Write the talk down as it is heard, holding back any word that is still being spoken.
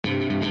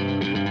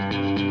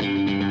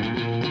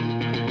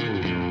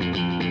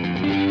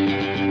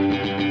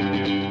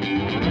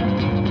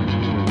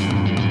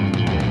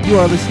You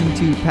are listening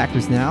to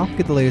Packers Now.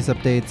 Get the latest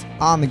updates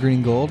on the green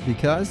and gold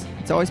because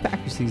it's always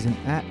Packers season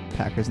at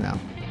Packers Now.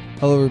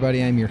 Hello,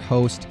 everybody. I'm your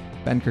host,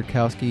 Ben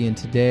Kurkowski, and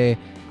today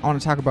I want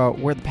to talk about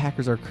where the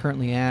Packers are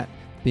currently at,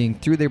 being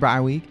through their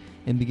bye week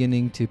and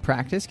beginning to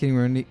practice,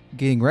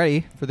 getting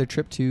ready for their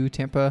trip to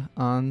Tampa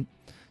on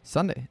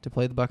Sunday to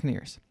play the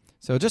Buccaneers.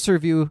 So just to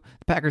review,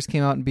 the Packers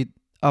came out and beat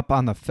up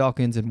on the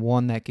Falcons and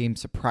won that game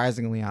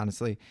surprisingly,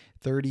 honestly,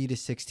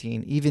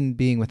 30-16, even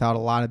being without a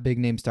lot of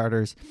big-name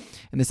starters.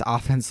 And this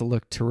offense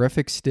looked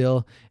terrific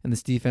still, and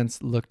this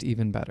defense looked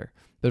even better.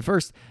 But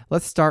first,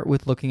 let's start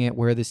with looking at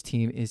where this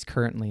team is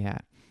currently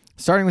at.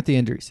 Starting with the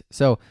injuries.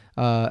 So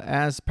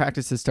as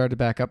practices started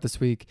back up this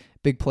week,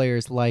 big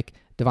players like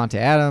Davante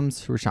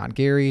Adams, Rashawn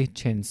Gary,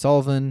 Chandon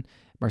Sullivan,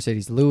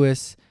 Mercedes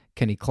Lewis,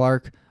 Kenny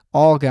Clark,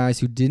 all guys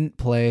who didn't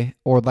play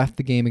or left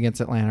the game against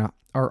Atlanta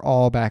are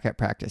all back at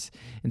practice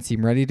and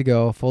seem ready to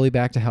go, fully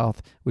back to health,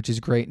 which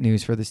is great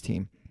news for this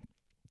team.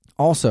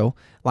 Also,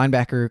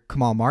 linebacker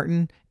Kamal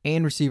Martin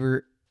and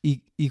receiver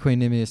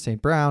Equanimeous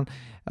St. Brown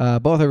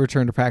both have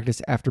returned to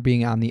practice after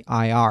being on the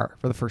IR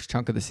for the first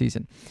chunk of the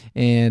season.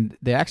 And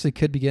they actually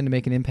could begin to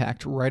make an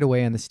impact right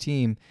away on this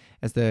team,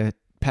 as the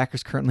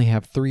Packers currently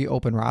have 3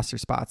 open roster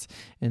spots,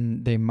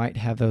 and they might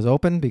have those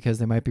open because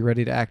they might be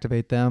ready to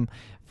activate them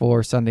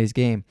for Sunday's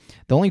game.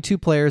 The only 2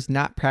 players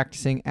not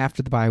practicing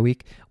after the bye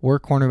week were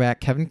cornerback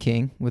Kevin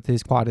King with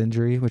his quad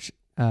injury, which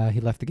he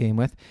left the game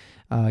with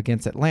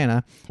against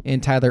Atlanta,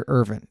 and Tyler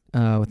Ervin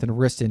with a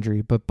wrist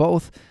injury. But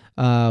both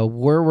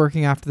were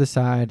working off to the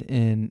side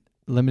in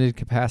limited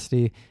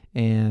capacity,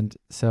 and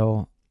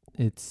so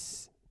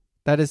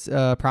that is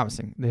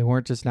promising. They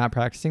weren't just not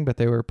practicing, but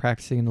they were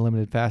practicing in a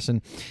limited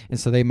fashion, and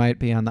so they might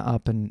be on the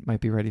up and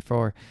might be ready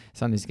for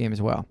Sunday's game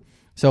as well.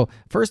 So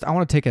first, I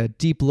want to take a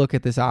deep look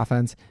at this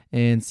offense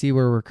and see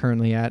where we're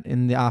currently at.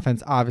 And the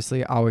offense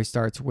obviously always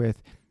starts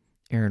with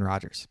Aaron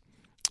Rodgers.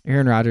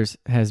 Aaron Rodgers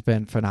has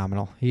been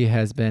phenomenal. He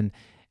has been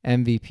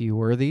MVP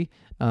worthy.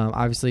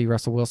 Obviously,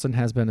 Russell Wilson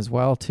has been as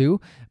well too,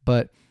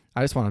 but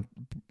I just want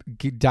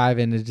to dive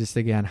into just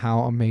again how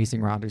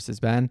amazing Rodgers has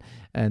been,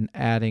 and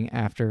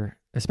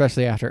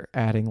especially after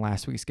adding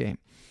last week's game.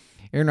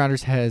 Aaron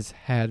Rodgers has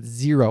had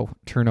 0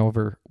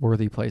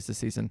 turnover-worthy plays this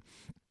season.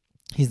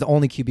 He's the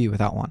only QB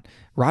without one.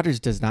 Rodgers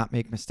does not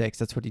make mistakes.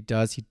 That's what he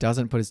does. He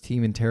doesn't put his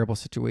team in terrible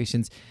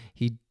situations.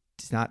 He's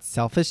not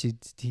selfish.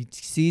 He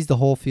sees the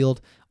whole field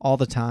all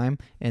the time,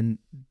 and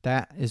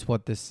that is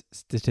what this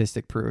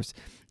statistic proves.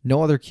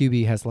 No other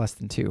QB has less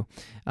than 2.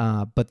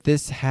 But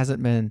this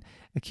hasn't been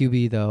a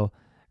QB, though.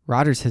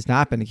 Rodgers has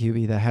not been a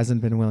QB that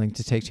hasn't been willing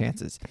to take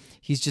chances.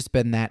 He's just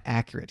been that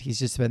accurate. He's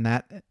just been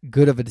that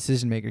good of a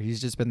decision maker. He's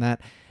just been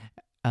that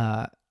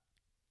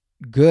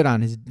good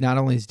on his not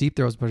only his deep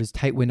throws, but his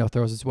tight window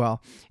throws as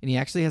well. And he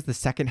actually has the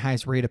second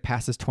highest rate of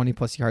passes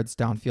 20-plus yards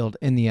downfield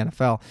in the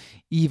NFL,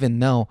 even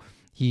though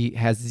he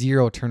has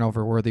 0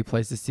 turnover-worthy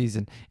plays this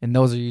season, and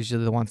those are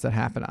usually the ones that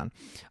happen on.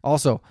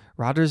 Also,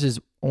 Rodgers is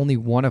only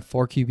one of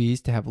 4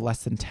 QBs to have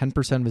less than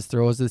 10% of his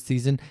throws this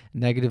season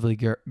negatively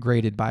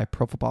graded by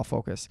Pro Football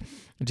Focus.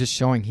 Just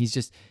showing he's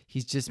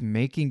just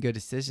making good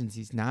decisions.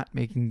 He's not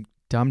making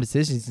dumb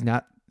decisions.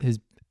 His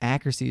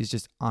accuracy is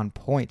just on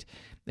point.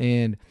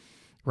 And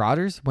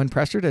Rodgers, when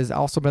pressured, has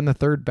also been the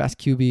 3rd best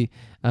QB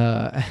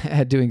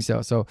at doing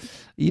so. So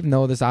even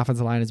though this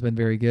offensive line has been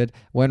very good,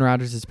 when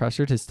Rodgers is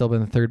pressured, has still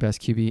been the 3rd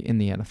best QB in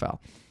the NFL.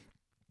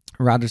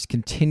 Rodgers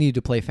continued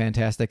to play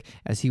fantastic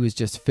as he was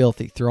just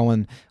filthy,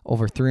 throwing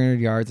over 300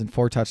 yards and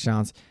 4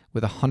 touchdowns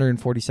with a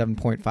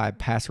 147.5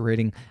 passer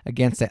rating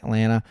against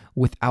Atlanta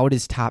without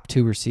his top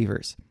 2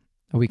 receivers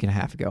a week and a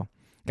half ago.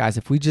 Guys,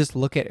 if we just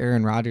look at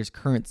Aaron Rodgers'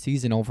 current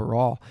season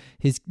overall,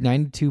 his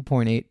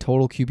 92.8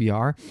 total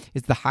QBR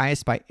is the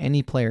highest by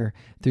any player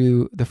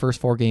through the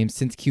first 4 games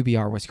since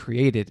QBR was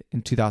created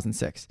in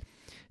 2006.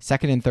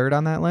 Second and third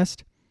on that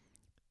list,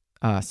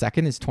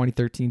 second is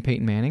 2013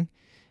 Peyton Manning,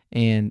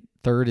 and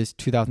third is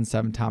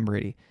 2007 Tom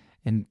Brady.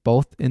 And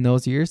both in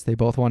those years, they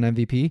both won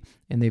MVP,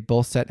 and they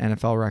both set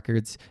NFL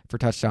records for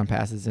touchdown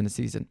passes in a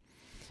season.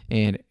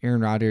 And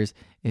Aaron Rodgers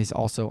is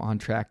also on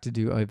track to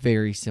do a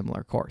very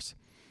similar course.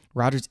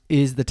 Rodgers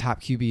is the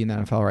top QB in the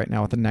NFL right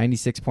now with a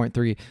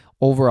 96.3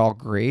 overall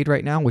grade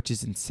right now, which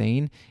is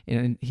insane.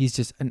 And he's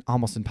just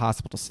almost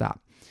impossible to stop.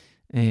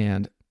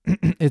 And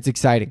it's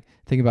exciting.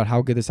 Think about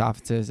how good this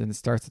offense is, and it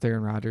starts with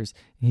Aaron Rodgers.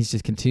 And he's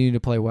just continuing to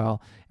play well.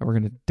 And we're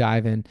going to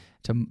dive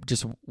into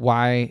just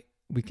why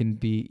we can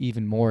be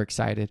even more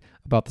excited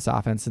about this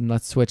offense. And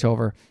let's switch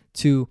over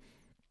to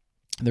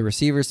the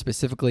receivers,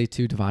 specifically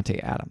to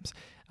Davante Adams.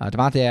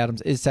 Davante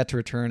Adams is set to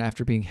return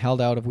after being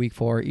held out of Week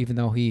 4, even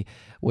though he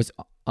was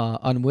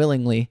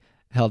unwillingly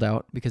held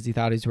out because he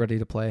thought he was ready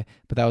to play.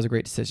 But that was a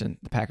great decision.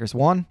 The Packers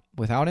won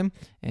without him,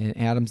 and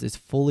Adams is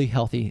fully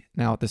healthy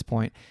now at this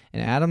point.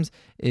 And Adams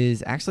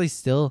is actually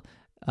still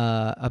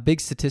a big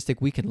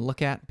statistic we can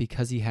look at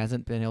because he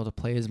hasn't been able to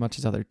play as much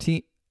as other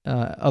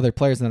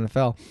players in the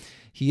NFL.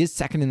 He is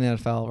second in the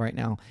NFL right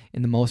now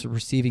in the most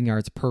receiving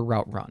yards per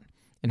route run.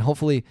 And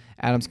hopefully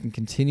Adams can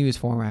continue his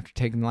form after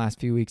taking the last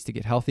few weeks to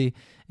get healthy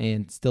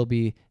and still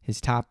be his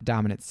top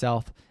dominant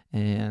self.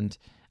 And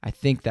I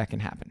think that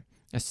can happen,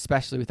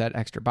 especially with that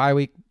extra bye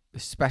week,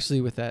 especially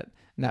with that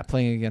not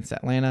playing against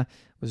Atlanta.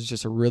 It was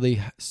just a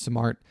really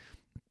smart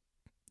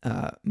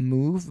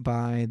move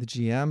by the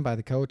GM, by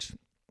the coach,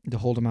 to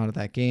hold him out of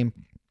that game.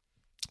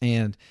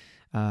 And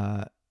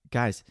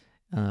guys,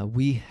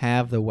 we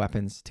have the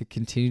weapons to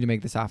continue to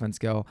make this offense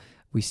go.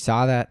 We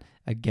saw that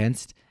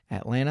against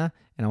Atlanta,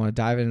 and I want to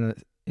dive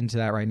into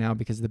that right now,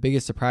 because the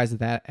biggest surprise of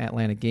that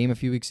Atlanta game a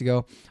few weeks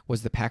ago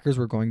was the Packers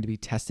were going to be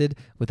tested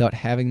without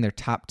having their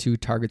top 2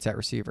 targets at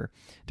receiver.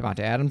 Davante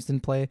Adams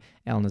didn't play,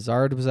 Allen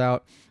Lazard was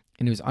out,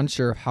 and he was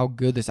unsure of how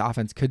good this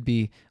offense could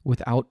be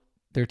without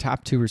their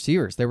top 2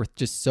 receivers. They were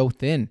just so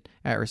thin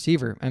at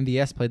receiver.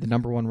 MVS played the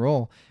number 1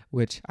 role,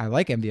 which I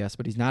like MVS,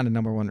 but he's not a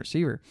number 1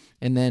 receiver.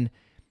 And then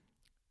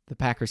the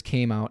Packers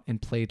came out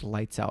and played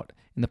lights out.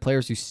 And the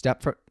players who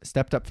stepped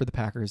up for the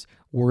Packers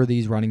were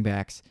these running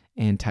backs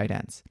and tight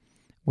ends.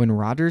 When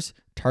Rodgers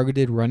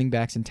targeted running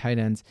backs and tight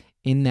ends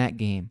in that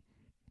game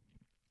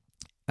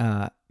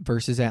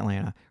versus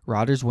Atlanta,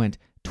 Rodgers went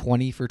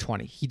 20 for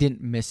 20. He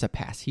didn't miss a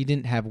pass. He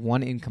didn't have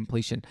one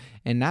incompletion.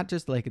 And not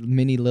just like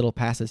mini little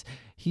passes.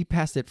 He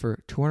passed it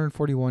for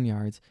 241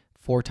 yards,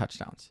 4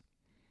 touchdowns.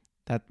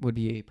 That would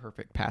be a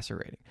perfect passer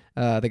rating.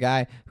 The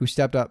guy who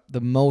stepped up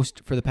the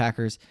most for the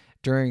Packers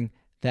during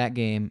that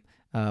game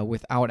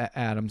without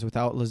Adams,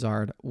 without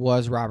Lazard,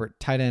 was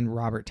tight end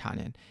Robert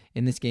Tonyan.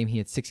 In this game, he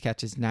had 6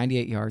 catches,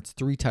 98 yards,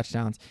 3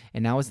 touchdowns,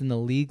 and now is in the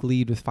league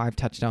lead with 5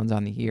 touchdowns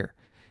on the year.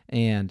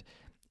 And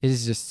it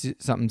is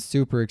just something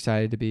super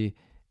excited to be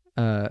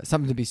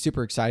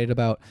super excited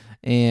about.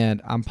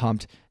 And I'm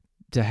pumped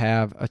to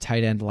have a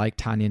tight end like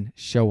Tonyan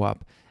show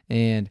up.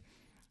 And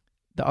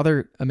the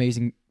other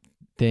amazing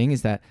thing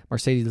is that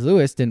Mercedes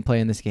Lewis didn't play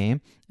in this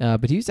game,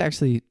 but he was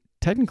actually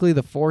technically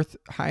the 4th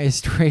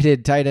highest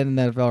rated tight end in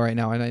the NFL right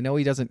now. And I know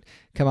he doesn't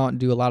come out and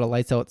do a lot of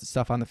lights out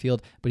stuff on the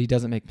field, but he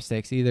doesn't make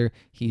mistakes either.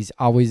 He's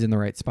always in the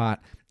right spot,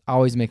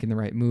 always making the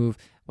right move,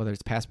 whether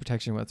it's pass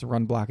protection, whether it's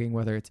run blocking,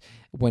 whether it's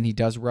when he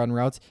does run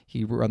routes,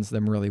 he runs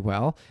them really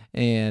well.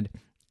 And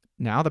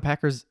now the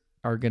Packers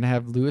are going to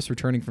have Lewis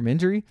returning from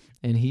injury,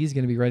 and he's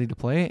going to be ready to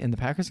play. And the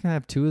Packers are going to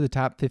have 2 of the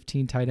top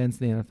 15 tight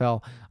ends in the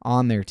NFL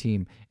on their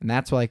team. And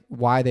that's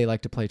why they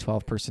like to play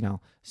 12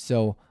 personnel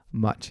so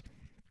much.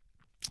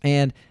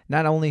 And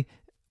not only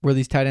were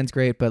these tight ends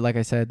great, but like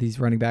I said, these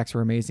running backs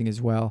were amazing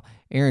as well.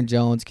 Aaron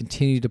Jones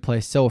continued to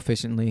play so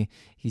efficiently.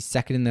 He's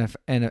second in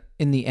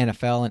the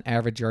NFL in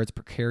average yards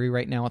per carry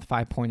right now with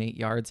 5.8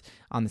 yards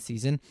on the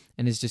season,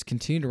 and has just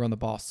continued to run the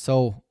ball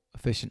so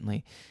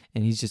efficiently.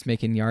 And he's just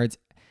making yards.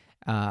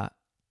 The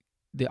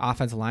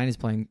offensive line is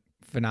playing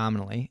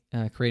phenomenally,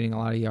 creating a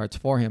lot of yards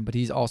for him, but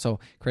he's also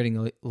creating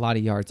a lot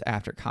of yards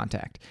after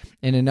contact.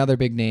 And another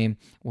big name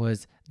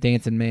was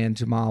dancing man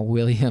Jamal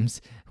Williams,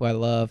 who I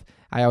love.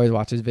 I always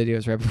watch his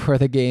videos right before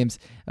the games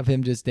of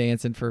him just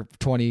dancing for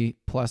 20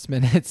 plus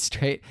minutes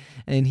straight.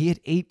 And he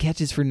had 8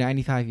 catches for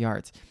 95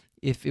 yards.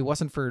 If it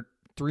wasn't for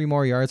 3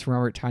 more yards from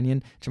Robert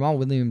Tonyan, Jamal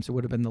Williams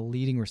would have been the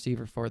leading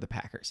receiver for the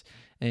Packers.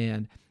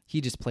 And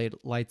he just played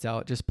lights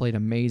out, just played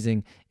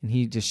amazing. And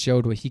he just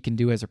showed what he can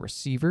do as a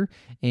receiver.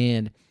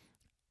 And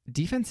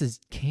defenses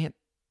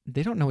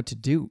they don't know what to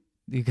do,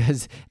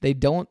 because they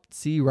don't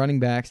see running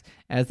backs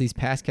as these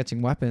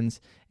pass-catching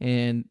weapons,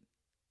 and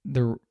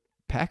the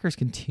Packers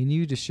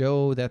continue to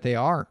show that they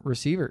are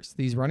receivers.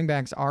 These running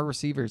backs are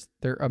receivers.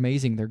 They're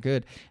amazing. They're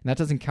good. And that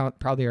doesn't count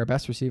probably our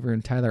best receiver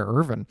in Tyler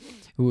Ervin,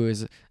 who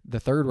is the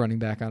 3rd running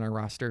back on our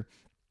roster.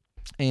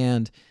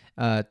 And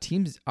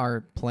teams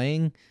are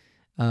playing,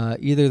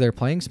 either they're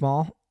playing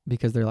small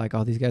because they're like,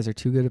 oh, these guys are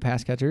too good at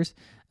pass catchers.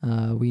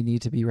 We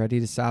need to be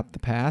ready to stop the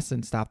pass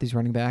and stop these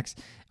running backs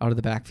out of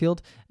the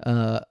backfield.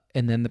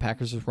 And then the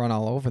Packers just run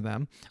all over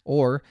them.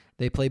 Or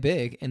they play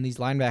big, and these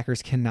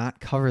linebackers cannot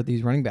cover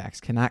these running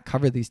backs, cannot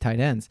cover these tight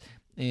ends.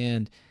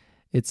 And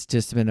it's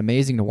just been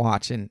amazing to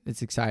watch, and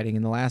it's exciting.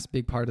 And the last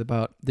big part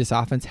about this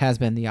offense has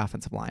been the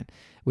offensive line,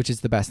 which is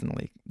the best in the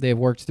league. They have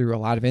worked through a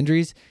lot of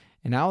injuries,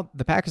 and now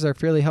the Packers are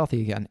fairly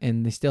healthy again,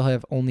 and they still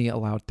have only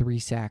allowed 3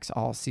 sacks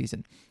all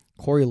season.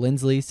 Corey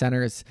Linsley,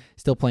 center, is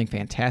still playing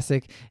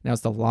fantastic. Now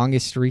it's the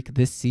longest streak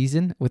this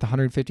season with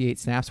 158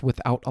 snaps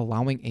without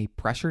allowing a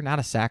pressure, not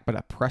a sack, but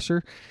a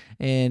pressure,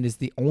 and is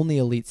the only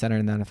elite center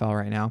in the NFL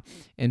right now.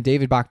 And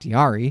David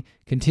Bakhtiari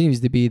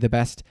continues to be the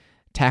best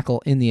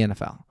tackle in the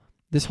NFL.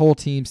 This whole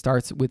team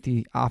starts with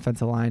the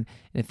offensive line,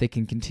 and if they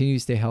can continue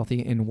to stay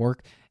healthy and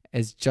work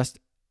as just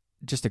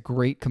a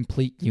great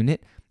complete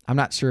unit, I'm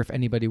not sure if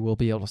anybody will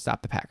be able to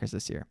stop the Packers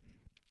this year.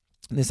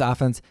 This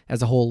offense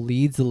as a whole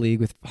leads the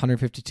league with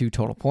 152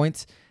 total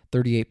points,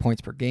 38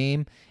 points per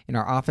game, and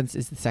our offense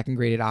is the 2nd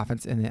graded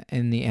offense in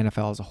the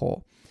NFL as a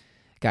whole.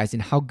 Guys,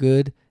 and how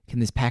good can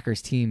this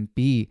Packers team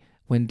be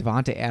when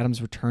Davante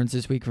Adams returns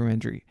this week from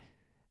injury?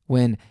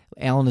 When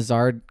Allen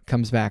Lazard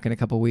comes back in a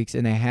couple weeks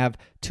and they have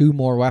 2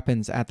 more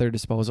weapons at their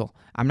disposal?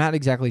 I'm not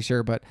exactly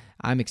sure, but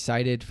I'm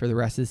excited for the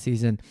rest of the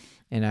season,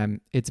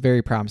 and it's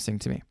very promising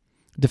to me.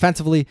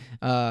 Defensively,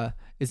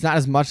 it's not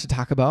as much to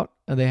talk about.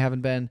 They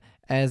haven't been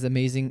as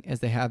amazing as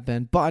they have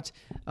been, but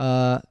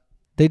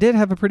they did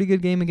have a pretty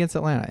good game against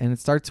Atlanta. And it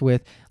starts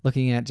with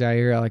looking at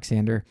Jair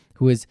Alexander,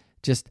 who is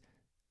just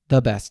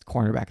the best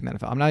cornerback in the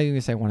NFL. I'm not even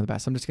going to say one of the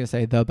best. I'm just going to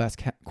say the best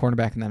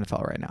cornerback in the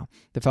NFL right now.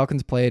 The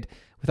Falcons played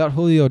without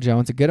Julio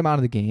Jones a good amount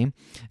of the game,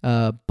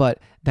 but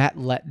that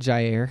let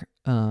Jair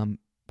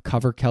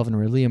cover Calvin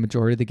Ridley a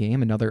majority of the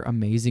game, another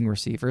amazing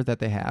receiver that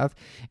they have.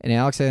 And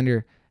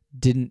Alexander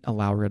didn't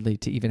allow Ridley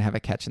to even have a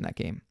catch in that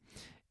game.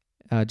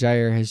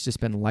 Jair has just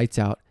been lights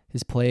out.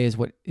 His play is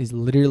what is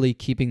literally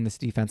keeping this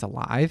defense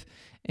alive,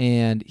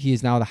 and he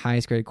is now the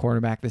highest graded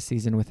cornerback this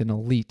season with an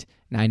elite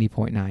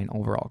 90.9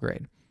 overall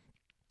grade.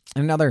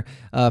 Another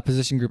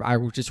position group I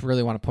just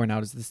really want to point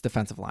out is this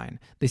defensive line.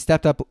 They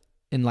stepped up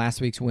in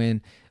last week's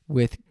win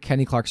with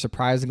Kenny Clark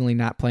surprisingly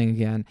not playing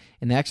again,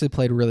 and they actually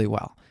played really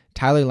well.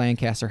 Tyler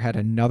Lancaster had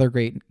another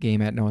great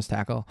game at nose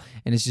tackle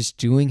and is just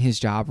doing his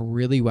job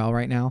really well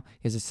right now.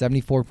 He has a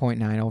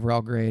 74.9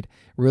 overall grade,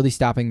 really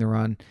stopping the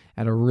run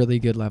at a really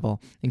good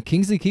level. And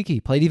Kingsley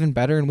Keke played even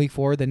better in week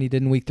 4 than he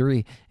did in week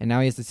 3, and now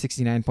he has a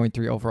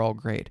 69.3 overall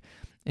grade.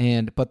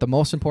 But the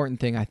most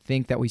important thing I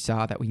think that we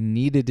saw that we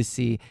needed to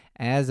see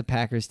as a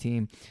Packers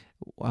team,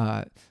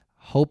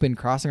 hoping,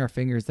 crossing our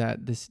fingers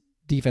that this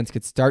defense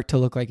could start to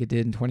look like it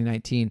did in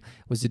 2019,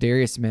 was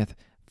Za'Darius Smith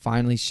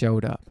finally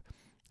showed up.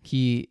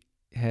 He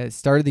has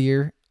started the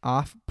year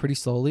off pretty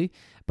slowly,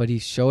 but he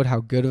showed how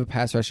good of a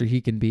pass rusher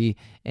he can be,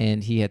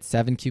 and he had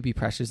 7 QB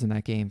pressures in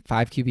that game,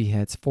 5 QB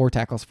hits, 4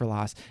 tackles for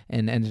loss,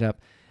 and ended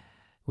up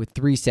with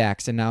 3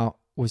 sacks, and now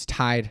was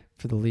tied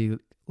for the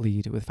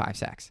lead with 5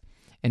 sacks.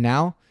 And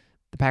now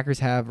the Packers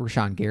have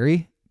Rashawn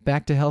Gary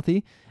back to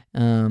healthy.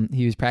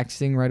 He was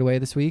practicing right away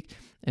this week,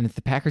 and if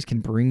the Packers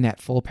can bring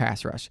that full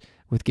pass rush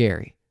with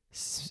Gary,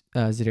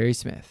 Za'Darius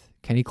Smith,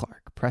 Kenny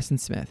Clark, Preston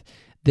Smith,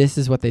 this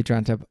is what they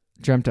dreamt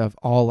of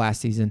all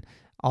last season,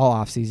 all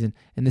offseason,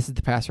 and this is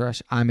the pass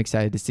rush I'm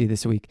excited to see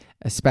this week,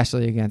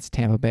 especially against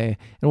Tampa Bay,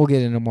 and we'll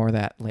get into more of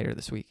that later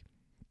this week.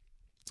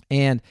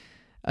 And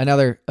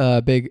another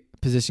big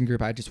position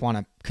group I just want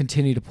to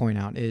continue to point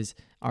out is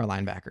our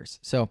linebackers.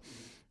 So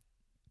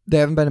they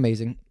haven't been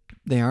amazing.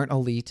 They aren't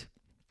elite,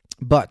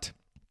 but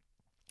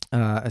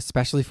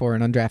especially for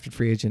an undrafted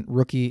free agent,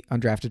 rookie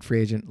undrafted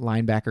free agent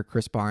linebacker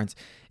Krys Barnes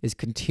is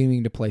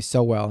continuing to play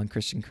so well in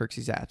Christian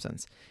Kirksey's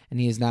absence. And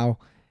he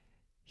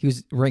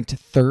was ranked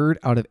 3rd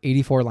out of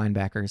 84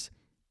 linebackers,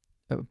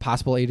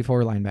 possible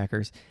 84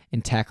 linebackers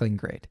in tackling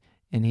grade.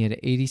 And he had an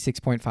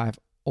 86.5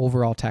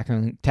 overall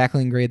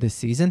tackling grade this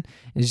season,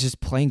 and is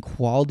just playing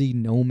quality,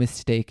 no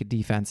mistake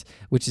defense,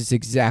 which is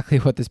exactly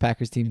what this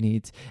Packers team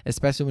needs,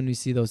 especially when we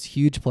see those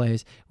huge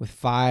plays with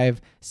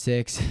 5,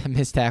 6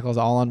 missed tackles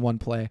all on one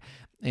play.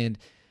 And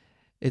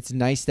it's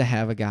nice to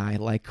have a guy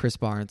like Krys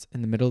Barnes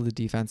in the middle of the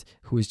defense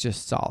who is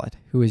just solid,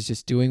 who is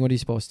just doing what he's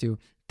supposed to,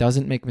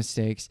 doesn't make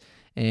mistakes,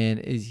 and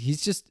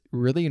he's just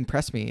really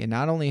impressed me. And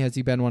not only has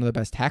he been one of the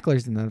best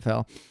tacklers in the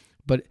NFL,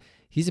 but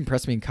he's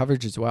impressed me in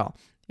coverage as well.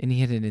 And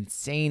he had an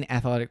insane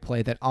athletic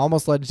play that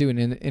almost led to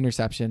an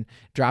interception,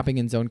 dropping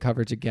in zone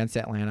coverage against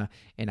Atlanta.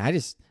 And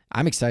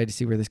I'm excited to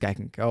see where this guy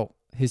can go.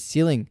 His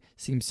ceiling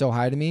seems so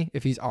high to me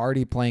if he's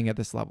already playing at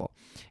this level.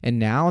 And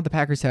now the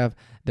Packers have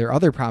their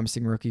other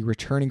promising rookie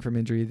returning from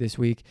injury this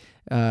week.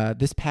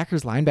 This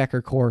Packers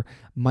linebacker core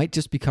might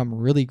just become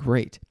really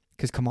great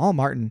because Kamal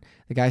Martin,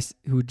 the guy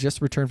who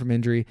just returned from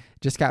injury,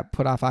 just got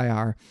put off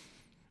IR,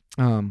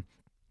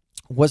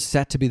 was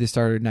set to be the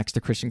starter next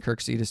to Christian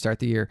Kirksey to start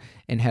the year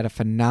and had a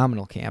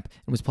phenomenal camp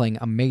and was playing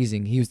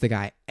amazing. He was the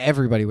guy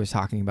everybody was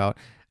talking about,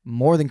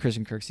 more than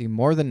Christian Kirksey,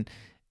 more than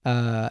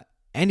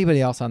anybody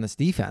else on this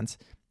defense,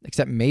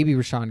 except maybe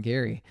Rashawn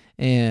Gary.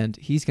 And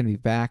he's going to be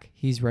back.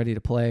 He's ready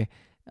to play,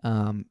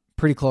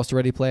 pretty close to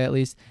ready to play at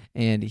least.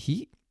 And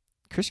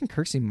Christian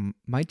Kirksey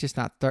might just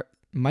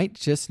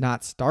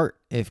not start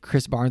if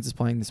Krys Barnes is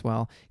playing this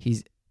well.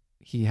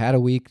 He had a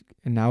week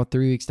and now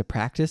 3 weeks to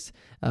practice,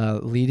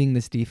 leading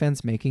this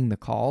defense, making the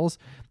calls.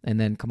 And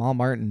then Kamal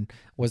Martin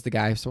was the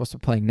guy supposed to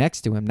be playing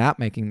next to him, not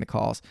making the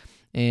calls.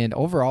 And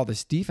overall,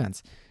 this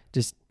defense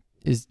just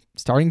is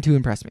starting to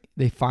impress me.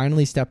 They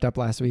finally stepped up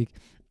last week,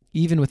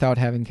 even without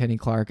having Kenny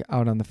Clark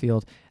out on the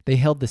field. They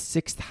held the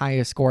 6th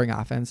highest scoring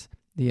offense,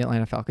 the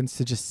Atlanta Falcons,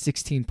 to just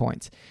 16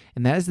 points.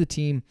 And that is the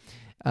team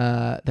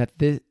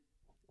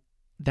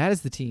that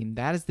is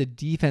the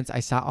defense I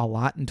saw a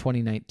lot in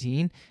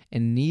 2019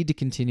 and need to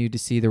continue to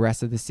see the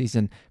rest of the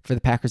season for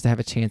the Packers to have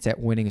a chance at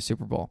winning a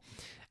Super Bowl.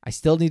 I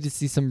still need to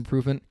see some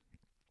improvement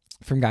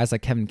from guys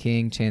like Kevin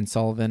King, Chan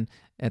Sullivan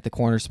at the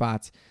corner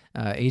spots,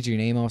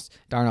 Adrian Amos,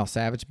 Darnell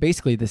Savage,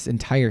 basically this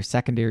entire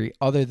secondary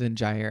other than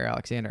Jair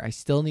Alexander. I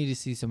still need to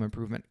see some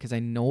improvement because I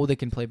know they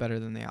can play better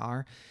than they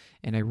are,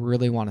 and I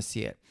really want to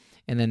see it.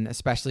 And then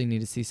especially need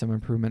to see some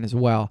improvement as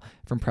well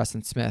from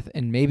Preston Smith.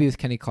 And maybe with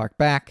Kenny Clark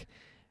back,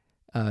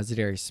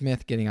 Za'Darius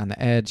Smith getting on the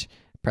edge,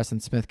 Preston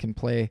Smith can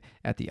play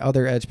at the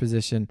other edge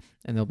position,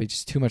 and there'll be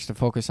just too much to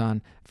focus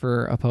on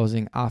for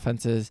opposing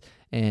offenses,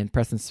 and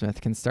Preston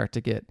Smith can start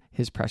to get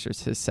his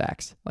pressures, his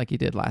sacks, like he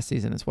did last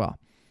season as well.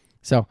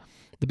 So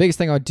the biggest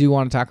thing I do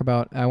want to talk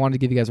about, I wanted to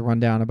give you guys a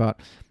rundown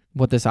about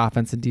what this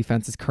offense and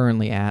defense is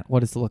currently at,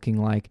 what it's looking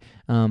like.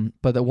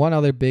 But the one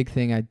other big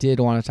thing I did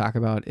want to talk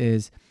about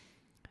is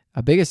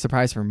a biggest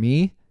surprise for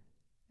me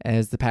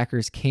as the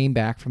Packers came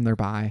back from their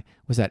bye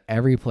was that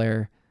every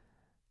player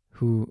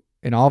who,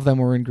 and all of them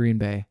were in Green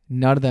Bay,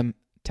 none of them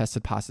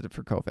tested positive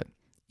for COVID,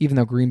 even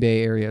though Green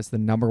Bay area is the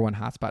number one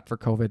hotspot for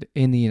COVID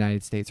in the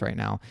United States right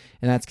now.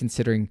 And that's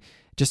considering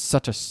just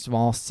such a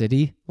small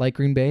city like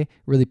Green Bay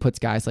really puts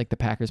guys like the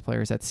Packers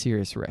players at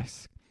serious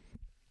risk.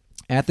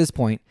 At this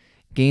point,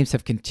 games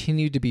have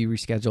continued to be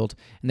rescheduled,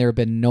 and there have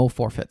been no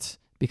forfeits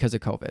because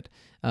of COVID.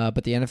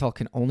 But the NFL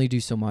can only do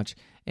so much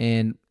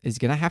and is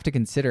going to have to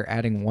consider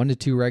adding 1 to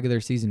 2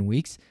 regular season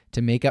weeks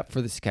to make up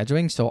for the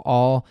scheduling, so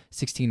all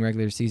 16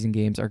 regular season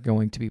games are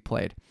going to be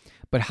played.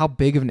 But how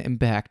big of an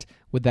impact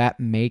would that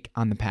make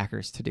on the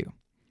Packers to do?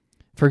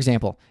 For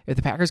example, if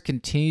the Packers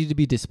continue to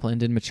be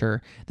disciplined and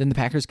mature, then the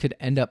Packers could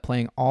end up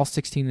playing all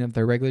 16 of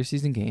their regular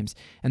season games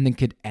and then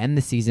could end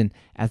the season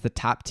as the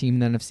top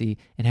team in the NFC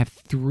and have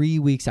 3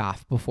 weeks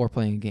off before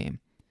playing a game,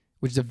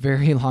 which is a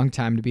very long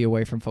time to be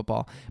away from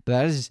football. But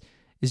that is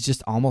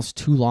just almost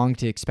too long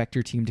to expect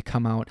your team to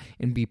come out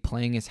and be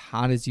playing as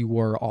hot as you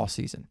were all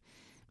season.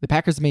 The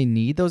Packers may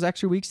need those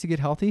extra weeks to get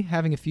healthy,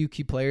 having a few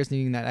key players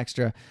needing that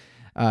extra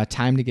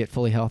time to get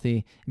fully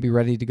healthy and be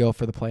ready to go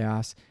for the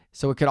playoffs.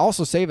 So it could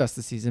also save us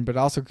the season, but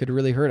also could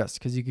really hurt us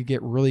because you could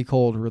get really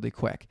cold really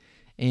quick.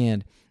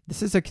 And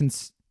this is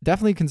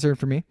definitely a concern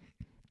for me.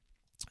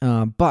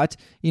 But,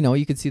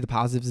 you could see the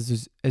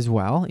positives as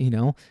well.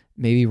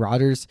 Maybe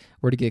Rodgers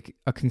were to get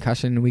a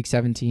concussion in week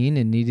 17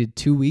 and needed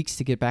 2 weeks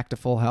to get back to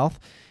full health.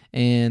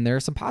 And there are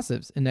some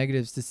positives and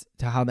negatives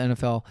to how the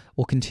NFL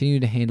will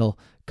continue to handle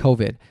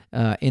COVID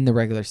in the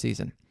regular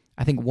season.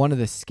 I think one of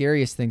the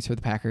scariest things for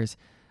the Packers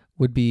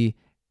would be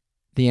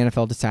the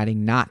NFL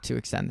deciding not to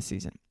extend the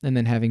season and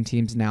then having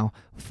teams now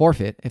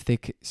forfeit if they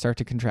start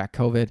to contract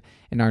COVID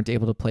and aren't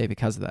able to play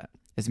because of that.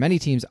 As many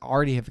teams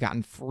already have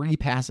gotten free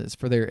passes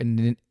for their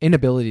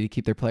inability to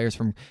keep their players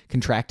from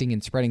contracting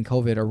and spreading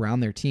COVID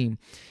around their team.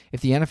 If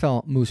the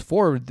NFL moves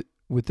forward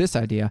with this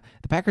idea,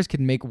 the Packers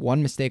could make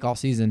one mistake all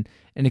season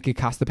and it could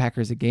cost the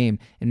Packers a game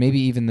and maybe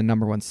even the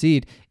number 1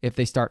 seed if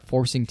they start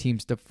forcing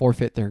teams to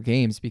forfeit their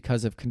games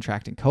because of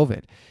contracting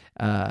COVID,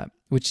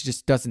 which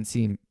just doesn't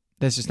seem,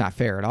 that's just not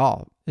fair at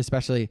all,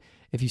 especially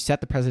if you set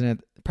the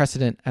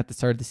precedent at the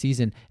start of the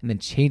season and then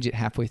change it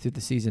halfway through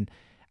the season.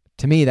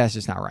 To me, that's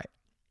just not right.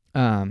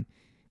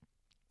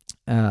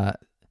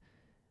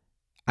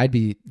 I'd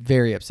be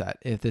very upset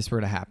if this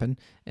were to happen.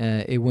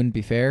 It wouldn't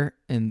be fair,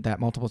 and that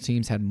multiple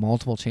teams had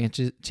multiple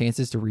chances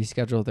to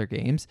reschedule their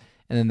games,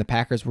 and then the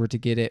Packers were to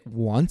get it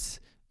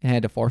once and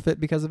had to forfeit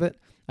because of it.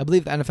 I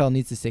believe the NFL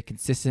needs to stay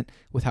consistent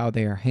with how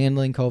they are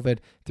handling COVID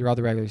throughout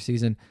the regular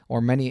season,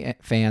 or many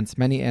fans,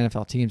 many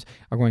NFL teams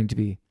are going to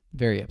be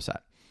very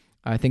upset.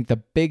 I think the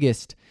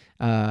biggest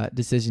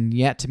decision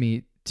yet to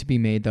be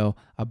made, though,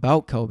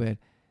 about COVID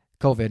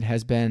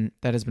has been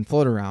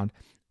floated around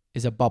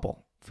is a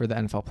bubble for the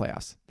NFL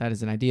playoffs. That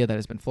is an idea that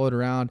has been floated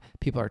around.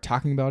 People are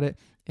talking about it,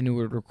 and it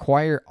would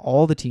require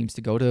all the teams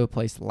to go to a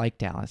place like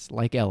Dallas,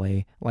 like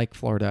LA, like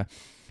Florida,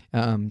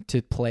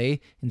 to play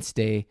and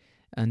stay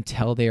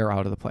until they are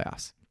out of the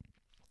playoffs.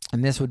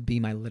 And this would be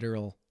my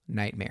literal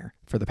nightmare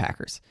for the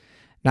Packers.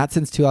 Not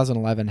since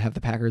 2011 have the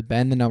Packers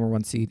been the number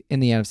 1 seed in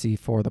the NFC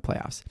for the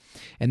playoffs.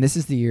 And this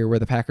is the year where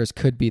the Packers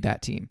could be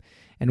that team.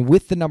 And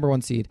with the number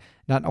 1 seed,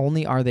 not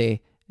only are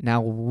they now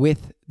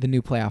with the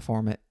new playoff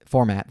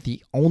format,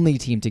 the only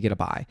team to get a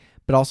bye,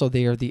 but also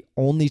they are the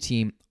only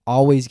team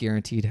always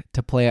guaranteed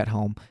to play at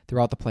home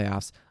throughout the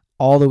playoffs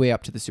all the way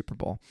up to the Super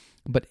Bowl.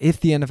 But if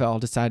the NFL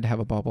decided to have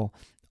a bubble,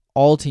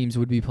 all teams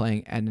would be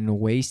playing at an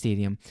away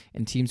stadium,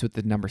 and teams with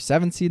the number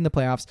 7 seed in the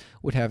playoffs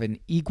would have an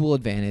equal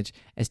advantage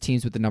as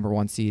teams with the number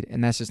 1 seed,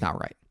 and that's just not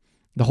right.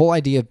 The whole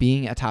idea of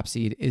being a top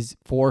seed is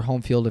for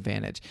home field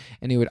advantage,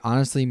 and it would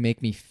honestly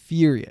make me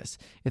furious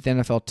if the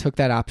NFL took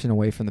that option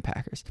away from the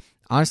Packers.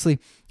 Honestly,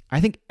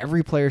 I think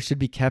every player should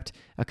be kept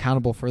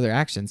accountable for their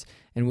actions,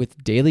 and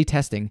with daily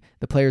testing,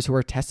 the players who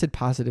are tested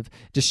positive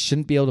just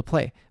shouldn't be able to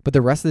play, but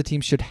the rest of the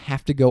team should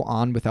have to go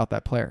on without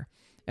that player.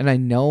 And I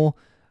know,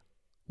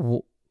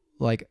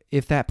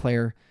 if that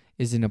player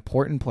is an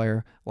important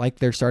player, like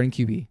their starting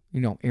QB,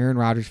 Aaron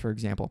Rodgers, for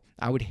example,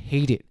 I would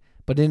hate it.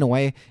 But in a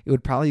way, it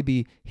would probably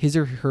be his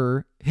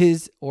or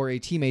a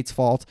teammate's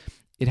fault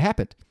it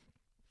happened.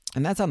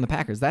 And that's on the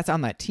Packers. That's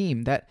on that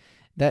team. That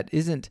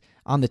isn't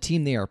on the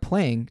team they are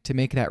playing to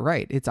make that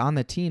right. It's on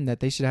the team that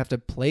they should have to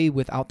play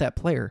without that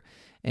player.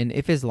 And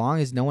if as long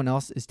as no one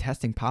else is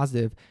testing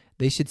positive,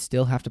 they should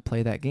still have to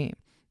play that game.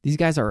 These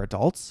guys are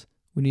adults.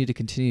 We need to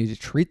continue to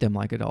treat them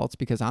like adults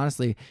because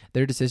honestly,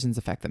 their decisions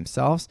affect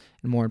themselves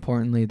and more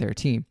importantly, their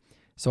team.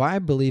 So I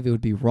believe it would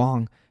be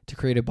wrong to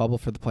create a bubble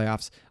for the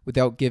playoffs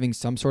without giving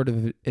some sort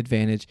of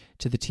advantage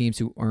to the teams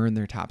who earn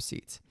their top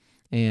seats.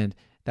 And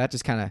that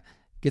just kind of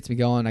gets me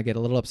going. I get a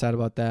little upset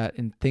about that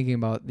and thinking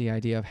about the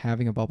idea of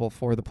having a bubble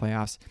for the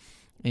playoffs.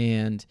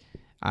 And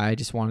I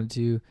just wanted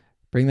to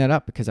bring that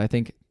up because I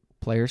think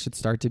players should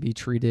start to be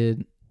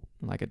treated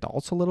like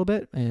adults a little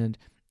bit, and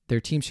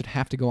their team should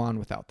have to go on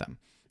without them.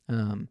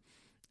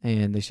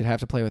 And they should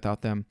have to play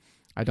without them.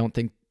 I don't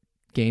think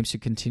games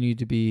should have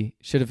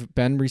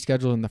been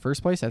rescheduled in the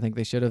first place. I think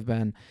they should have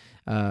been,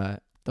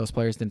 those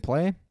players didn't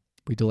play.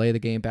 We delay the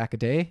game back a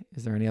day.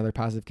 Is there any other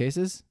positive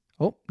cases?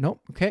 Oh,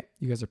 no. Okay.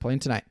 You guys are playing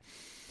tonight.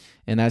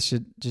 And that's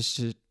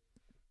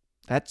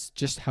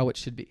just how it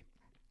should be.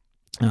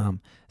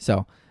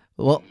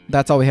 Well,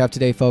 that's all we have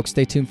today, folks.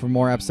 Stay tuned for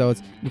more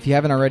episodes. If you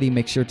haven't already,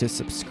 make sure to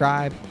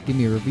subscribe, give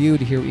me a review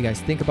to hear what you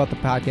guys think about the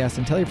podcast,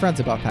 and tell your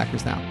friends about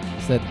Packers Now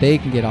so that they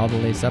can get all the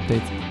latest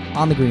updates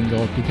on the green and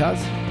gold,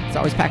 because it's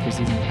always Packers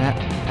season at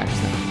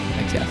Packers Now.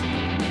 Thanks, guys.